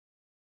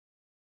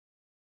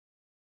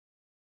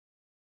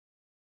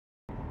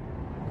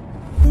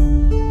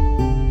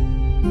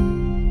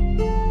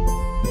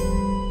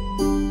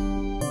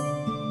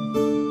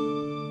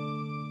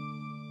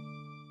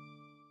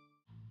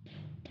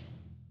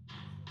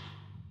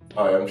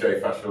Hi, I'm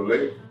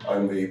Fashole-Luke.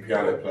 I'm the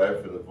piano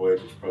player for the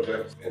Voyages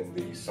project in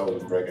the soul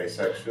and reggae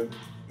section.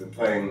 I've been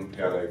playing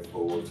piano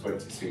for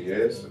 22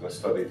 years and I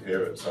studied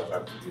here at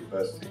Southampton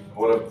University.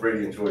 What I've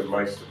really enjoyed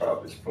most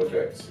about this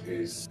project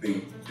is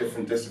the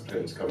different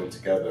disciplines coming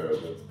together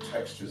and the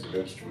textures of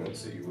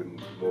instruments that you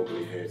wouldn't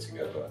normally hear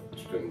together.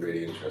 It's been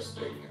really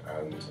interesting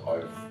and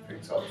I've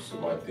picked up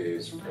some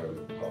ideas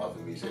from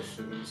other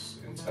musicians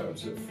in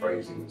terms of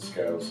phrasing and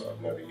scales that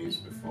I've never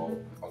used before.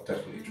 I'll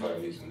definitely try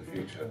and use in the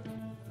future.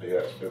 But yeah,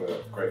 it's been a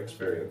great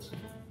experience.